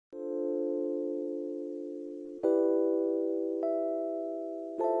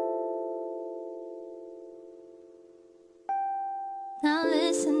Now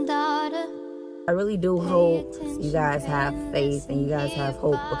listen, daughter. I really do hope you guys have faith and you guys have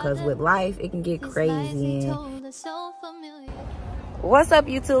hope, because with life it can get crazy. What's up,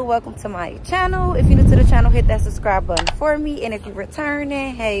 YouTube? Welcome to my channel. If you're new to the channel, hit that subscribe button for me, and if you're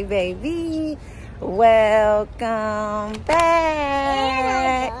returning, hey baby, welcome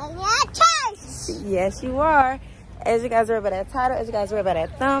back. Yes, you are. As you guys read by that title, as you guys read by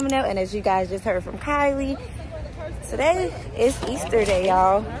that thumbnail, and as you guys just heard from Kylie, today is Easter day,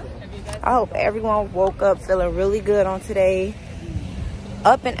 y'all. I hope everyone woke up feeling really good on today,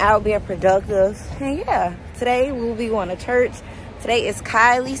 up and out, being productive. And yeah, today we'll be going to church. Today is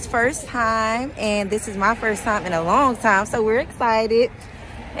Kylie's first time, and this is my first time in a long time, so we're excited.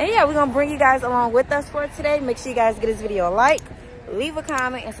 And yeah, we're gonna bring you guys along with us for today. Make sure you guys give this video a like, leave a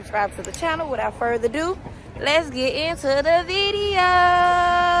comment, and subscribe to the channel. Without further ado, let's get into the video.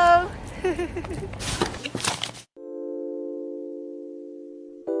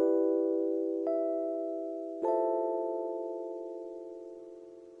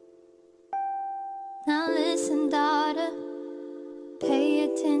 Now listen, daughter. Pay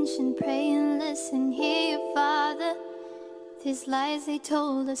attention, pray and listen. Hear your father. These lies they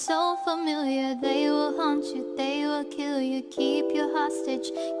told are so familiar. They will haunt you, they will kill you, keep you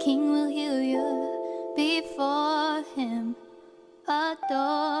hostage. King will heal you before him.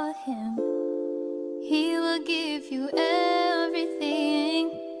 Adore him. He will give you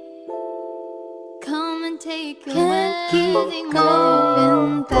everything. Come and take your wedding,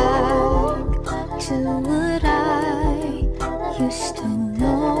 going back to what I used to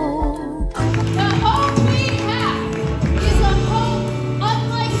know. The hope we have is a hope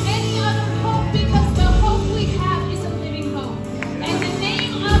unlike any other hope, because the hope we have is a living hope. And the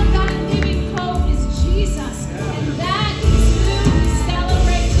name of that living hope is Jesus. And that is who we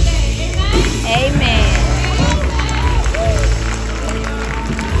celebrate today. Amen? Amen.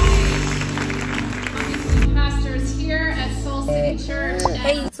 Pastors here at Soul City Church.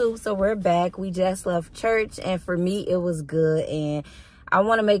 Hey YouTube, so we're back. We just left church, and for me it was good, and I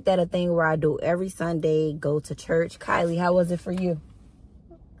want to make that a thing where I do every Sunday, go to church. Kylie, how was it for you?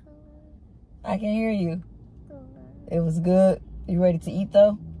 I can hear you. It was good. You ready to eat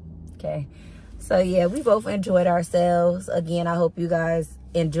though? Okay. So yeah, we both enjoyed ourselves. Again, I hope you guys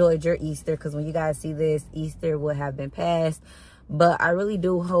enjoyed your Easter, because when you guys see this, Easter will have been past. But I really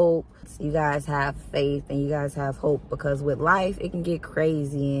do hope you guys have faith and you guys have hope, because with life it can get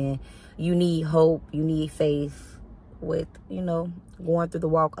crazy, and you need hope, you need faith with, you know, going through the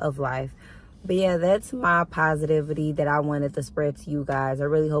walk of life. But yeah, that's my positivity that I wanted to spread to you guys. I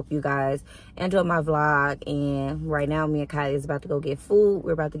really hope you guys enjoy my vlog. And right now me and Kylie is about to go get food.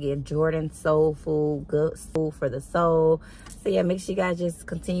 We're about to get Jordan soul food, good food for the soul. So yeah, make sure you guys just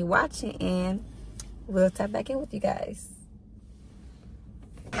continue watching, and we'll tap back in with you guys.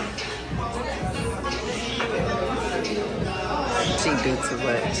 She do too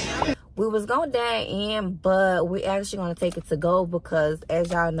much. We was gonna dine in, but we're actually gonna take it to go, because as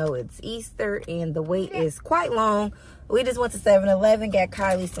y'all know, it's Easter and the wait is quite long. We just went to 7-Eleven, got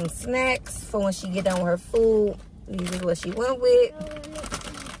Kylie some snacks for when she get done with her food. This is what she went with.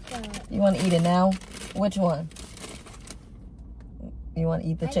 You want to eat it now? Which one? You want to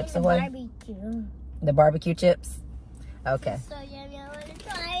eat the chips away? Barbecue. The barbecue chips? Okay. So yummy, I want to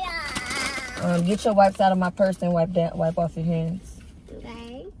try it. Get your wipes out of my purse and wipe off your hands.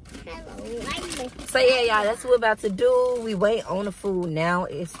 Okay. So yeah, y'all, that's what we're about to do. We wait on the food now.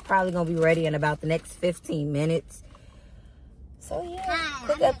 It's probably gonna be ready in about the next 15 minutes. So yeah,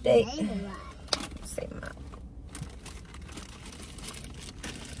 quick update. Say my.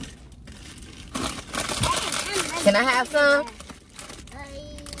 Can I have some?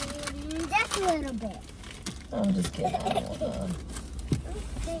 Just a little bit. I'm just kidding.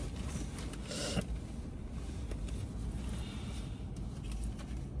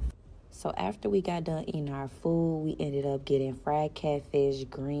 So after we got done eating our food, we ended up getting fried catfish,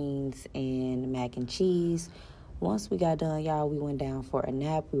 greens, and mac and cheese. Once we got done, y'all, we went down for a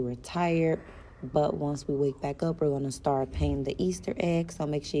nap. We were tired, but once we wake back up, we're going to start painting the Easter egg. So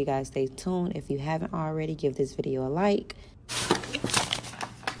make sure you guys stay tuned. If you haven't already, give this video a like.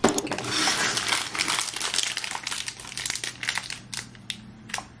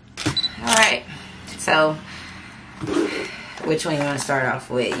 All right, so which one you want to start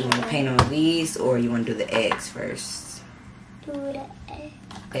off with? You want to paint on these, or you want to do the eggs first? Do the egg.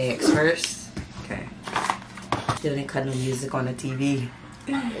 Eggs first? Okay. You didn't cut no music on the TV.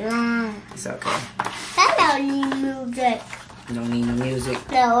 Nah. It's okay. I don't need music. You don't need no music.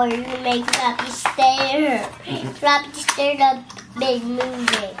 No, or you make Floppy stare. Floppy stirred up big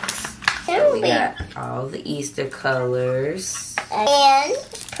music. So we got all the Easter colors. And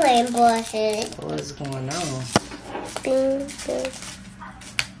playing bullshit. What's going on? Bing, bing.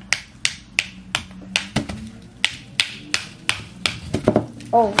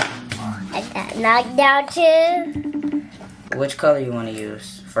 Oh, I got knocked down too. Which color you want to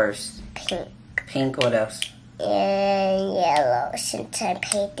use first? Pink Pink, what else? and yellow. Since I'm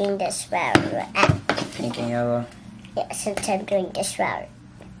painting this round. Pink and yellow. Yeah, since I'm doing this round.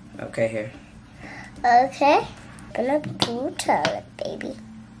 Okay, here. Okay, gonna do toilet, baby.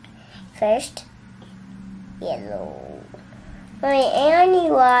 First, yellow. Wait, and I need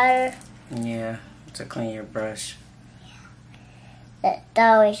water. Yeah, to clean your brush. That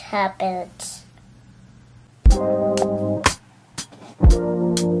always happens. And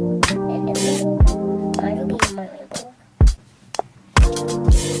the middle, mine will be my middle.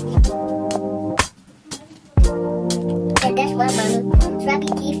 And that's why my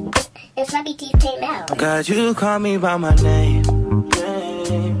slappy teeth came out. God, you call me by my name.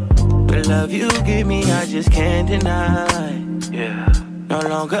 The love you give me, I just can't deny. Yeah. No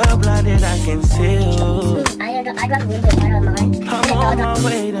longer blinded, I can see you. I got a little bit better on mine. I'm on my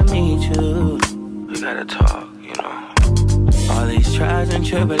way to meet you. We gotta talk, you know. All these trials and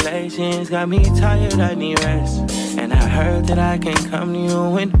tribulations got me tired, I need rest. And I heard that I can come to you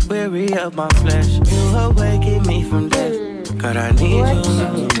when weary of my flesh. You awaken me from death. God, I need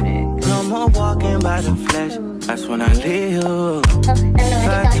you. No more walking by the flesh. That's when I leave you.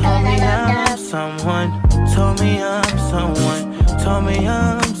 God told me I'm someone. Told me I'm someone. Told me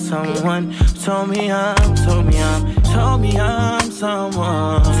I'm someone. Told me I'm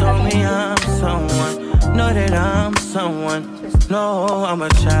someone. Told me I'm someone. Know that I'm someone. No, I'm a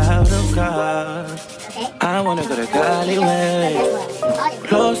child of God. I wanna go to Kylie way.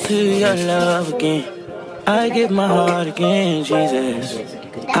 Close to your love again. I give my heart again, Jesus.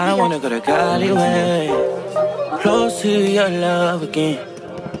 I wanna go to Kylie way. Close to your love again.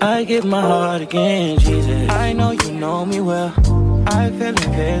 I give my heart again, Jesus. I know you know me well. I feel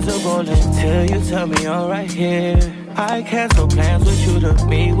invisible until you tell me you're right here. I cancel plans with you to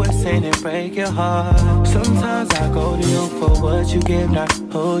be with sin and break your heart. Sometimes I go to you for what you give, not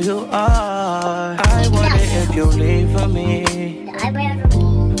who you are. I wonder if you leave for me.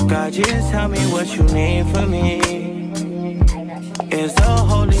 God, just tell me what you need from me. Is the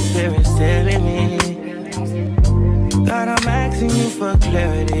Holy Spirit still in me? God, I'm asking you for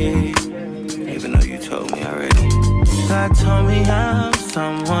clarity, even though you told me already. God told me I'm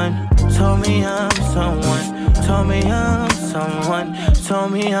someone. Told me I'm someone. Told me I'm someone.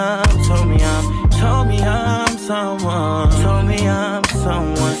 Told me I'm someone. Told me I'm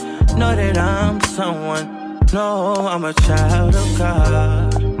someone. Know that I'm someone. No, I'm a child of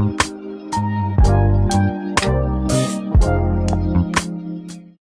God.